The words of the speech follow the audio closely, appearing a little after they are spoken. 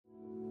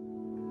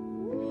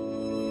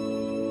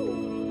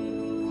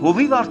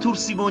Հովիվ Արթուր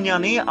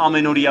Սիմոնյանի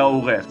ամենօրյա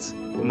ուղերձ,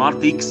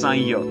 մարտի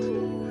 27,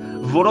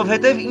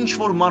 որովհետև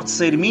ինչ-որ մարդ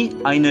սերմի,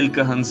 այն էլ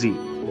կհնձի,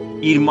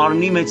 իր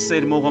մարմնի մեջ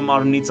սերմողը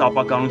մարմնից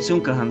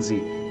ապականություն կհնձի,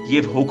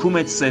 և հոգու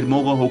մեջ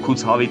սերմողը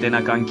հոգուց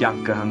հավիտենական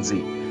կյանք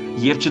կհնձի,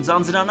 և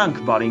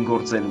չձանձրանանք բարին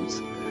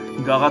գործելուց։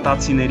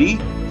 Գաղատացիների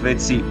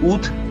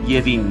 6:8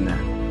 և 9։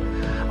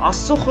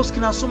 Աստծո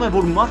խոսքն ասում է,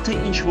 որ մարդը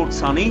ինչ-որ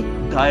ցանի,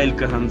 դա էլ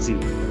կհնձի։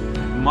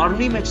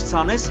 Մարմնի մեջ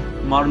ցանես,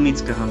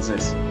 մարմնից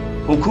կհնձես,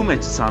 հոգու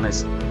մեջ ցանես,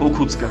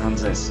 հոգուց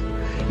կհնձես։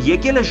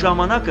 Եկել է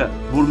ժամանակը,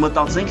 որ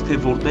մտածենք, թե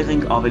որտեղ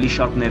ենք ավելի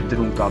շատ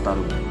ներդրում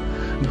կատարում։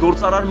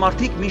 Գործարար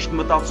մարդիկ միշտ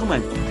մտածում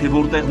են, թե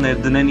որտեղ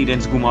ներդնեն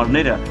իրենց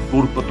գումարները,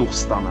 որ պտուղ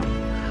ստանան։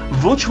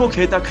 Ոչ ոք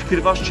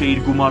հետաքրքրված չէ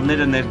իր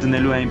գումարները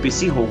ներդնելու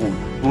այնպիսի հողում,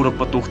 որը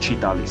պտուղ չի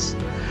տալիս։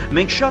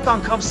 Մենք շատ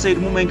անգամ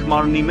սերմում ենք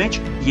մարմնի մեջ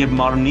և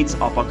մարմնից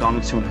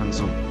ապականություն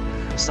հնձում։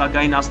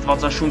 Սակայն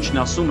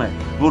Աստվածաշունչն ասում է,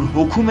 որ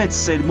հոգու մեջ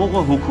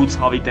սերմողը հոգուց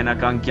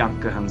հավիտենական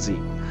կյանք կհնձի։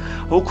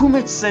 Հոգու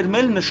մեջ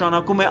սերմել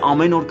նշանակում է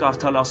ամեն օր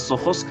կարդալ Աստծո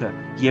խոսքը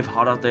և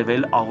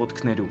հարատևել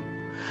աղոթքներում։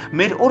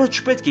 Մեր օրը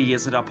չպետք է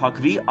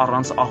եզրափակվի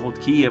առանց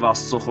աղոթքի և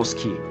Աստծո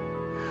խոսքի։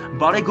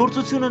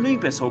 Բարեգործությունը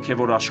նույնպես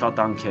հոգևոր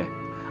աշխատանք է։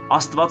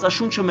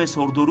 Աստվածաշունչը մեզ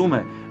հորդորում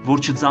է,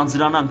 որ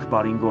չձանձրանանք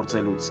բարին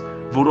գործելուց,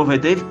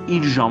 որովհետև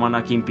իր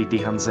ժամանակին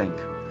պիտի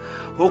հնձենք։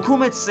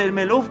 Հոգու մեջ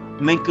սերմելով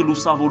մենք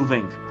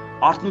կլուսավորվենք,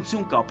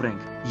 արթնություն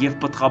կապրենք և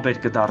պտղաբեր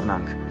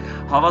կդառնանք։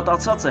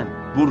 Հավատացած եմ,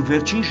 որ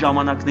վերջին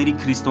ժամանակների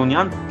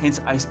քրիստոնյան հենց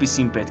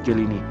այսպիսին պետք է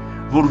լինի,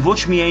 որ ոչ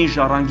միայն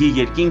ժառանգի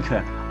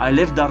երկինքը,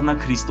 այլև դառնա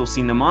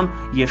Քրիստոսի նման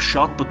և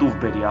շատ պտուղ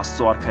բերի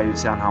Աստծո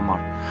արքայության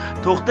համար։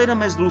 Թող Տերը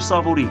մեզ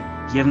լուսավորի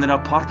և նրա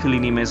փառքը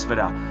լինի մեզ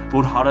վրա,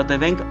 որ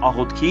հարատևենք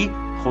աղոթքի,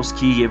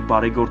 խոսքի և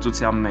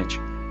բարեգործության մեջ։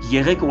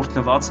 Եղեք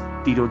օրհնված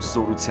Տիրոջ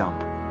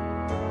զորությամբ։